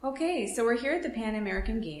Okay, so we're here at the Pan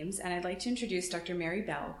American Games, and I'd like to introduce Dr. Mary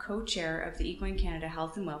Bell, co-chair of the Equine Canada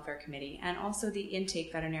Health and Welfare Committee, and also the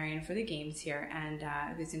intake veterinarian for the Games here, and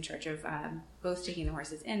who's in charge of both taking the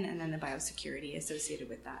horses in and then the biosecurity associated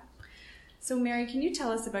with that. So Mary, can you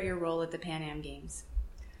tell us about your role at the Pan Am Games?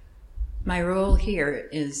 My role here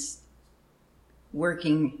is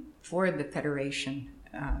working for the Federation,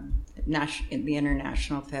 the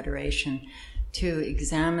International Federation, to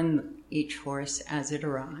examine each horse as it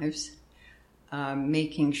arrives,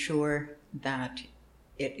 making sure that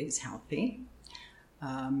it is healthy,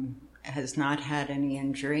 has not had any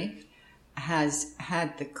injury, has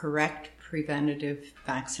had the correct preventative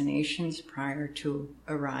vaccinations prior to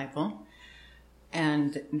arrival,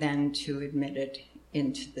 and then to admit it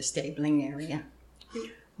into the stabling area.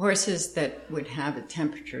 Horses that would have a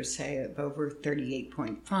temperature, say, of over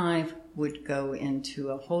 38.5 would go into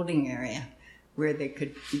a holding area where they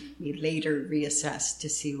could be later reassessed to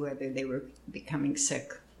see whether they were becoming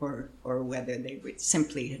sick or whether they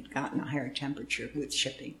simply had gotten a higher temperature with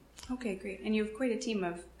shipping. Okay, great. And you have quite a team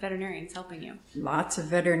of veterinarians helping you. Lots of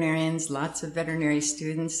veterinarians, lots of veterinary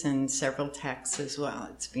students, and several techs as well.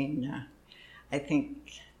 It's been, I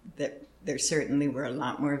think that there certainly were a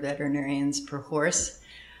lot more veterinarians per horse,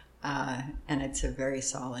 and it's a very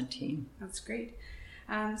solid team. That's great.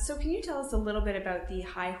 So can you tell us a little bit about the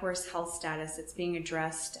high horse health status that's being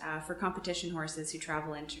addressed for competition horses who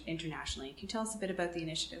travel internationally? Can you tell us a bit about the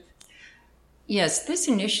initiative? Yes, this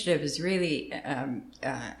initiative is really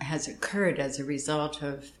has occurred as a result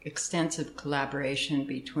of extensive collaboration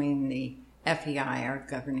between the FEI, our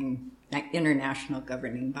international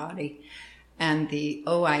governing body, and the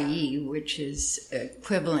OIE, which is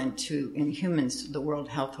equivalent to, in humans, the World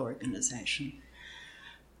Health Organization,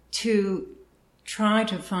 to try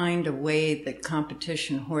to find a way that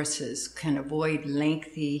competition horses can avoid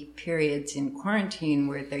lengthy periods in quarantine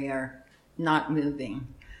where they are not moving,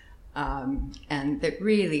 and that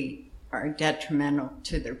really are detrimental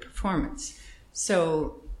to their performance.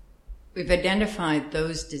 So we've identified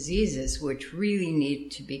those diseases which really need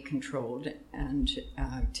to be controlled, and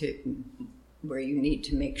where you need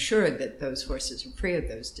to make sure that those horses are free of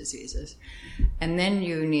those diseases. And then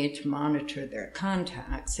you need to monitor their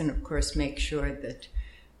contacts and, of course, make sure that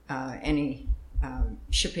any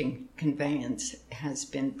shipping conveyance has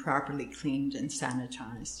been properly cleaned and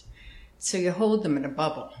sanitized. So you hold them in a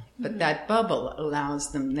bubble, but that bubble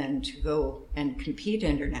allows them then to go and compete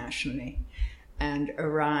internationally and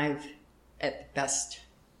arrive at the best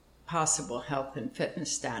possible health and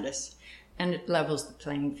fitness status, and it levels the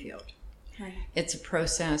playing field. Right. It's a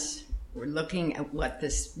process. We're looking at what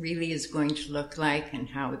this really is going to look like and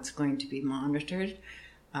how it's going to be monitored.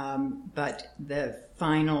 But the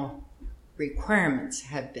final requirements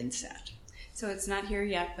have been set. So it's not here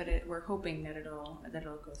yet, but we're hoping that it'll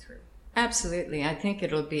go through. Absolutely. I think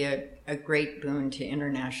it'll be a great boon to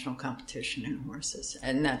international competition in horses,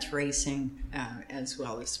 and that's racing as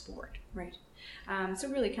well as sport. Right. So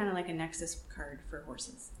really kind of like a Nexus card for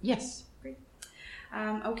horses. Yes. Great.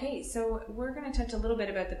 Okay, so we're going to touch a little bit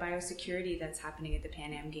about the biosecurity that's happening at the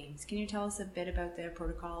Pan Am Games. Can you tell us a bit about the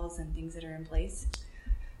protocols and things that are in place?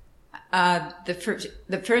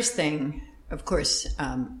 The first thing, of course,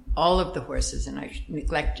 all of the horses, and I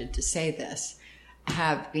neglected to say this,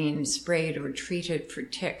 have been sprayed or treated for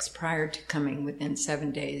ticks prior to coming within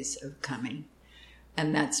 7 days of coming.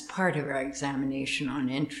 And that's part of our examination on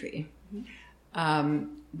entry. Mm-hmm.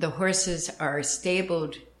 The horses are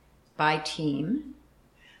stabled by team.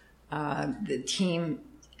 The team,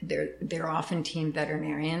 they're often team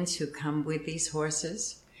veterinarians who come with these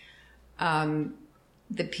horses.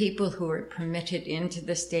 The people who are permitted into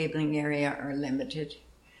the stabling area are limited.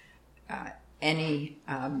 Any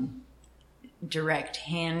direct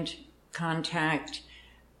hand contact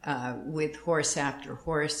with horse after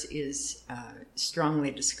horse is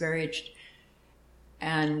strongly discouraged.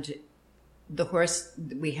 And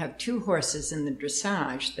we have 2 horses in the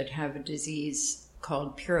dressage that have a disease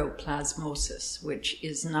called pyroplasmosis, which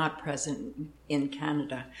is not present in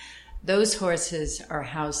Canada. Those horses are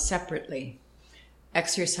housed separately,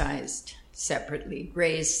 exercised separately,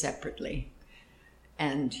 grazed separately,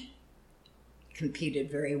 and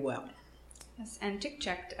competed very well. Yes, and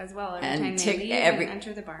tick-checked as well every time they leave and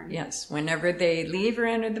enter the barn. Yes, whenever they leave or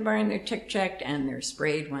enter the barn, they're tick-checked, and they're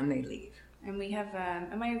sprayed when they leave. And we have,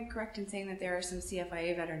 am I correct in saying that there are some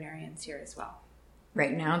CFIA veterinarians here as well?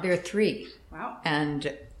 Right now there are 3. Wow. And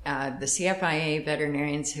the CFIA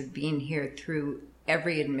veterinarians have been here through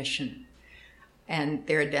every admission. And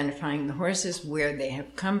they're identifying the horses, where they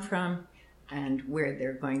have come from, and where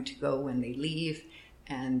they're going to go when they leave.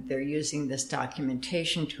 and they're using this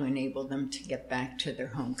documentation to enable them to get back to their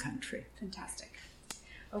home country. Fantastic.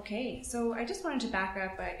 Okay, so I just wanted to back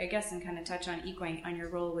up, I guess, and kind of touch on equine, on your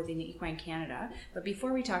role within Equine Canada. But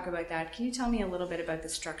before we talk about that, can you tell me a little bit about the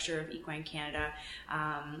structure of Equine Canada,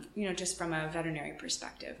 just from a veterinary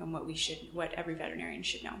perspective, and what every veterinarian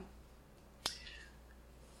should know?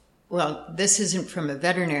 Well, this isn't from a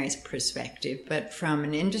veterinary's perspective, but from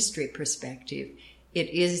an industry perspective, it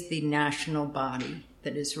is the national body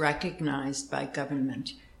that is recognized by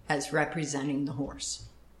government as representing the horse.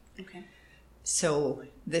 Okay. So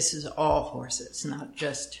this is all horses, not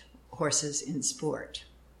just horses in sport.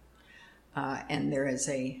 And there is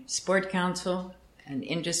a sport council, an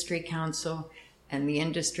industry council, and the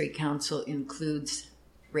industry council includes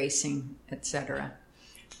racing, etc.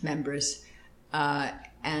 members.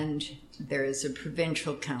 And there is a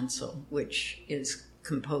provincial council, which is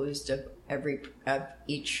composed of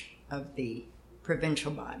each of the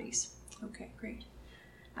provincial bodies. Okay, great.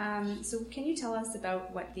 So can you tell us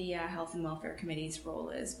about what the Health and Welfare Committee's role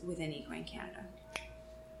is within Equine Canada?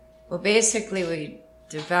 Well, basically, we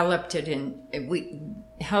developed it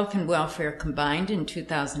Health and Welfare combined in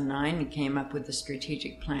 2009 and came up with a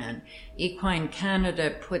strategic plan. Equine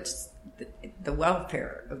Canada puts the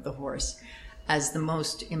welfare of the horse as the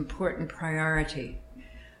most important priority.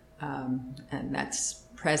 And that's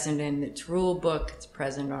present in its rule book, it's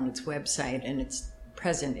present on its website, and it's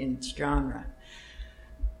present in its genre.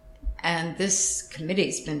 And this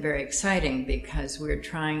committee's been very exciting because we're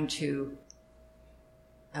trying to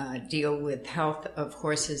deal with health of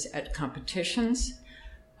horses at competitions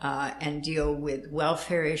and deal with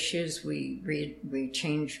welfare issues. We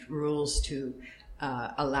changed rules to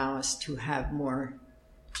allow us to have more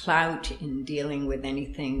clout in dealing with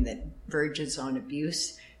anything that verges on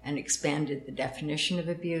abuse and expanded the definition of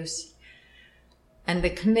abuse. And the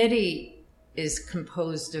committee is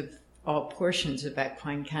composed of all portions of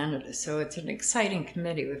Equine Canada. So it's an exciting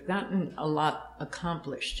committee. We've gotten a lot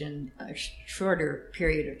accomplished in a shorter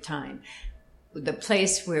period of time. The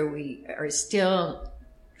place where we are still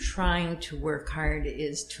trying to work hard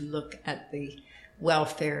is to look at the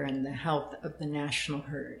welfare and the health of the national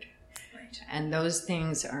herd. Right. And those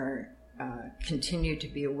things are continue to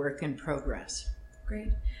be a work in progress. Great.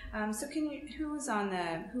 So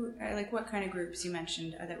what kind of groups you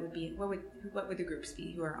mentioned that would be, what would the groups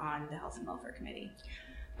be who are on the Health and Welfare Committee?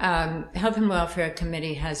 Health and Welfare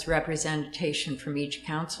Committee has representation from each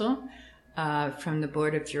council, from the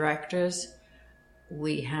board of directors.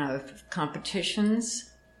 We have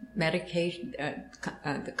competitions,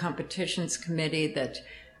 the competitions committee that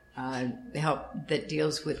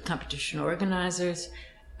deals with competition organizers,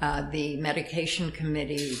 the medication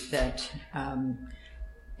committee that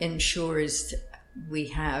ensures we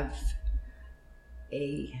have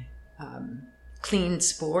a clean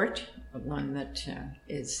sport, one that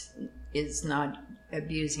is not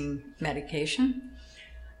abusing medication,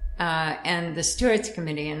 and the stewards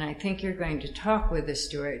committee. And I think you're going to talk with the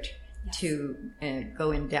steward to go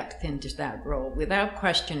in depth into that role. Without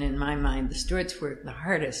question, in my mind, the stewards work the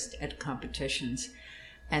hardest at competitions,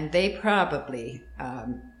 and they probably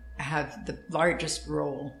have the largest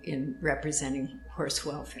role in representing horse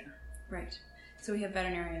welfare. Right. So we have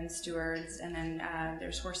veterinarians, stewards, and then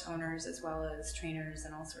there's horse owners as well as trainers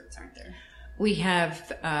and all sorts, aren't there? We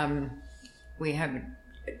have a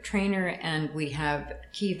trainer and we have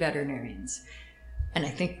key veterinarians. And I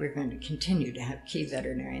think we're going to continue to have key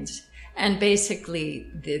veterinarians. And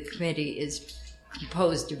basically, the committee is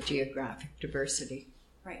composed of geographic diversity.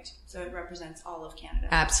 Right. So it represents all of Canada.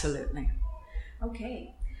 Absolutely.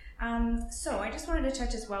 Okay. So I just wanted to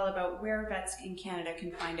touch as well about where vets in Canada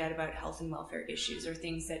can find out about health and welfare issues or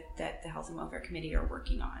things that the Health and Welfare Committee are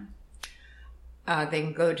working on. They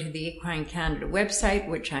can go to the Equine Canada website,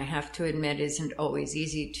 which I have to admit isn't always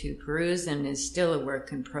easy to peruse and is still a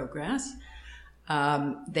work in progress.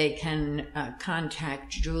 They can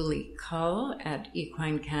contact Julie Cull at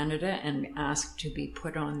Equine Canada and ask to be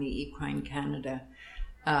put on the Equine Canada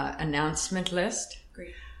announcement list.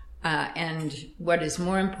 Great. And what is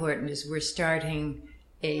more important is we're starting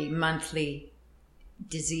a monthly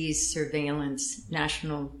disease surveillance,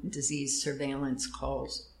 national disease surveillance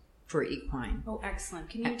calls for equine. Oh,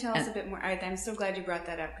 excellent. Can you tell us a bit more? I'm so glad you brought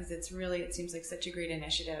that up because it seems like such a great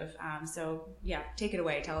initiative. So yeah, take it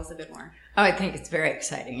away. Tell us a bit more. Oh, I think it's very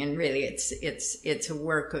exciting. And really it's a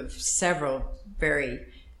work of several very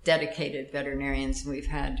dedicated veterinarians. We've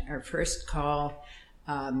had our first call.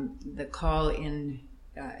 The call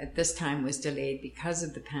at this time was delayed because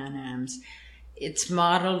of the Pan Ams. It's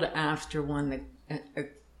modeled after one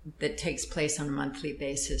that takes place on a monthly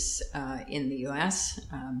basis in the U.S.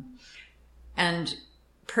 And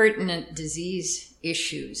pertinent disease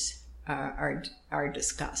issues are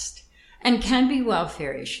discussed, and can be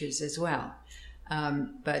welfare issues as well.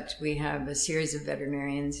 But we have a series of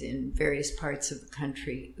veterinarians in various parts of the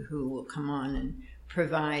country who will come on and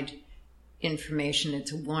provide information.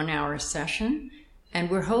 It's a 1-hour session, and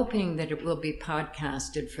we're hoping that it will be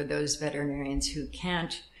podcasted for those veterinarians who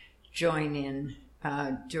can't join in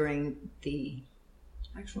during the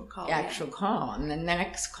actual call. And then the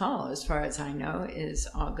next call, as far as I know, is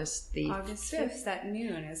August 5th at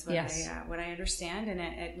noon is what yes. what I understand, and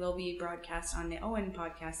it will be broadcast on the OWYN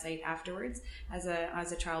podcast site afterwards as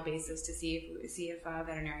a trial basis to see if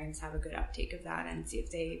veterinarians have a good uptake of that and see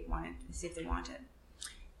if they want it.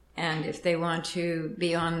 And if they want to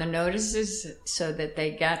be on the notices so that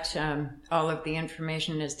they get all of the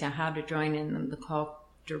information as to how to join in the call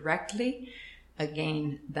directly,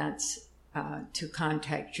 again, that's to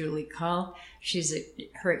contact Julie Cull.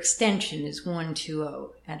 Her extension is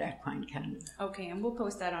 120 at Equine Canada. Okay, and we'll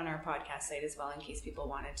post that on our podcast site as well in case people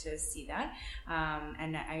wanted to see that.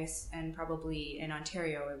 And probably in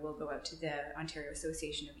Ontario, it will go out to the Ontario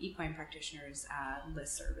Association of Equine Practitioners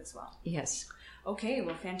listserv as well. Yes. Okay,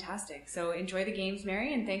 well, fantastic. So enjoy the games,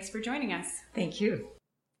 Mary, and thanks for joining us. Thank you.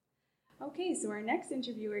 Okay, so our next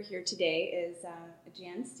interviewer here today is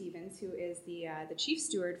Jan Stevens, who is the Chief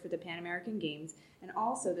Steward for the Pan American Games and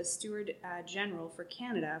also the Steward General for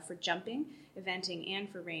Canada for jumping, eventing, and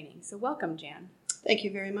for reining. So welcome, Jan. Thank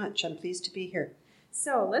you very much. I'm pleased to be here.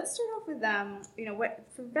 So let's start off with, what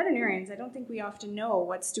for veterinarians, I don't think we often know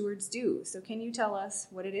what stewards do. So can you tell us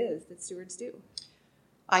what it is that stewards do?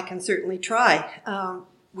 I can certainly try.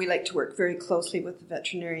 We like to work very closely with the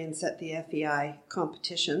veterinarians at the FEI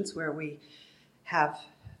competitions where we have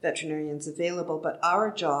veterinarians available, but our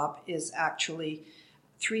job is actually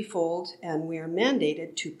threefold, and we are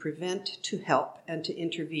mandated to prevent, to help, and to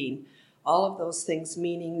intervene. All of those things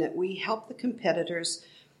meaning that we help the competitors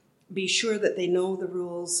be sure that they know the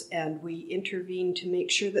rules, and we intervene to make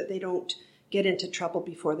sure that they don't get into trouble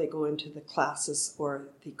before they go into the classes or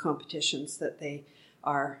the competitions that they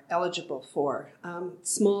are eligible for.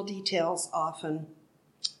 Small details, often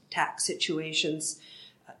tax situations,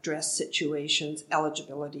 dress situations,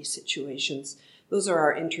 eligibility situations. Those are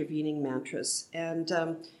our intervening mantras. And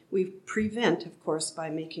we prevent, of course, by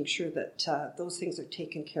making sure that those things are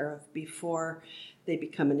taken care of before they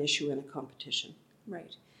become an issue in a competition.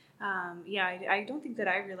 Right. I don't think that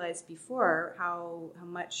I realized before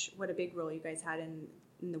what a big role you guys had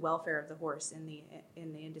in the welfare of the horse in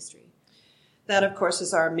the industry. That, of course,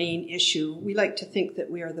 is our main issue. We like to think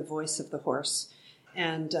that we are the voice of the horse.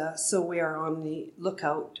 And so we are on the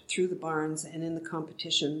lookout through the barns and in the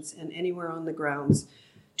competitions and anywhere on the grounds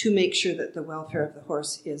to make sure that the welfare of the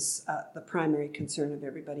horse is the primary concern of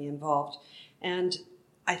everybody involved. And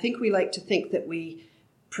I think we like to think that we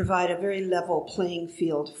provide a very level playing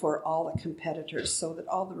field for all the competitors so that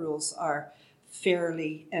all the rules are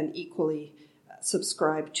fairly and equally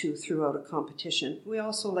subscribed to throughout a competition. We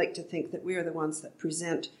also like to think that we are the ones that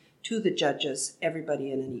present to the judges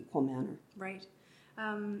everybody in an equal manner. Right.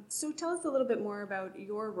 So tell us a little bit more about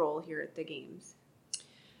your role here at the Games.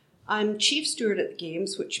 I'm Chief Steward at the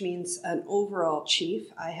Games, which means an overall chief.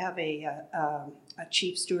 I have a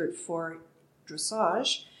Chief Steward for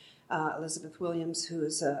dressage, Elizabeth Williams, who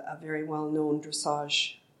is a very well-known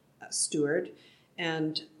dressage steward.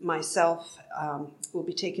 And myself will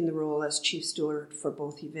be taking the role as Chief Steward for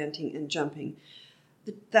both eventing and jumping.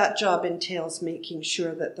 That job entails making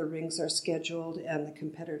sure that the rings are scheduled and the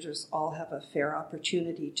competitors all have a fair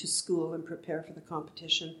opportunity to school and prepare for the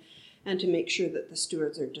competition, and to make sure that the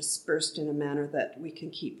stewards are dispersed in a manner that we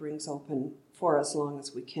can keep rings open for as long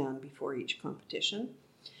as we can before each competition.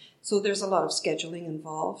 So there's a lot of scheduling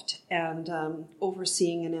involved, and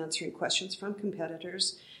overseeing and answering questions from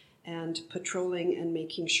competitors, and patrolling and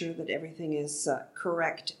making sure that everything is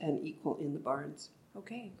correct and equal in the barns.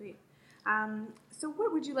 Okay, great. So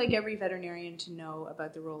what would you like every veterinarian to know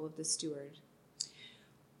about the role of the steward?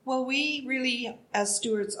 Well, we really, as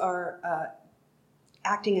stewards, are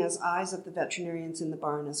acting as eyes of the veterinarians in the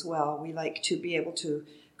barn as well. We like to be able to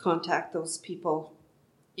contact those people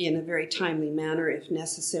in a very timely manner if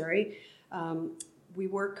necessary. We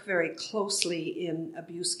work very closely in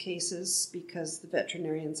abuse cases because the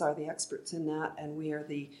veterinarians are the experts in that, and we are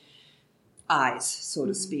the eyes, so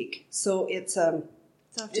to speak. So it's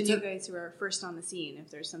often you guys who are first on the scene if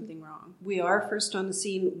there's something wrong. We are first on the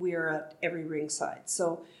scene. We are at every ringside.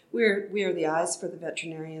 So we are the eyes for the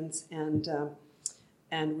veterinarians, and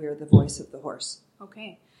we are the voice of the horse.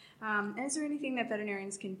 Okay. And is there anything that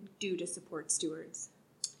veterinarians can do to support stewards?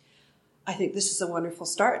 I think this is a wonderful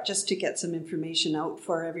start just to get some information out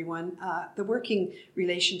for everyone. The working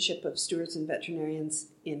relationship of stewards and veterinarians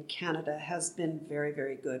in Canada has been very,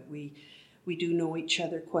 very good. We do know each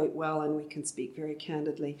other quite well, and we can speak very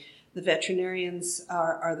candidly. The veterinarians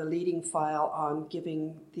are the leading file on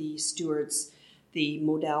giving the stewards the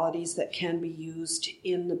modalities that can be used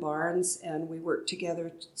in the barns, and we work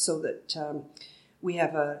together so that we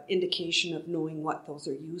have an indication of knowing what those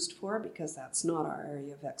are used for, because that's not our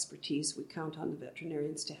area of expertise. We count on the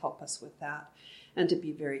veterinarians to help us with that and to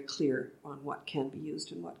be very clear on what can be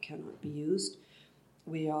used and what cannot be used.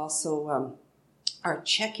 We also are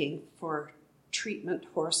checking for treatment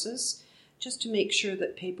horses just to make sure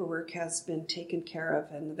that paperwork has been taken care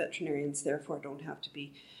of, and the veterinarians therefore don't have to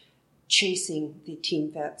be chasing the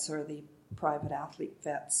team vets or the private athlete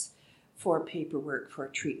vets for paperwork for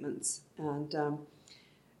treatments. And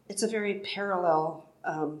it's a very parallel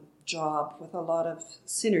job with a lot of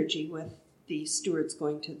synergy with the stewards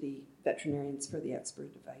going to the veterinarians for the expert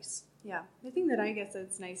advice. Yeah, the thing that I guess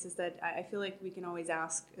that's nice is that I feel like we can always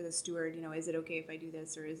ask the steward, is it okay if I do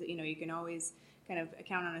this, or is it, you can always kind of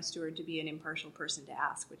count on a steward to be an impartial person to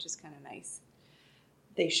ask, which is kind of nice.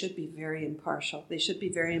 They should be very impartial. They should be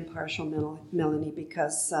very impartial, Melanie,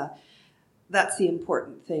 because that's the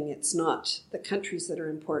important thing. It's not the countries that are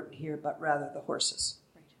important here, but rather the horses.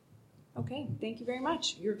 Right. Okay, thank you very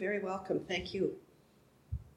much. You're very welcome. Thank you.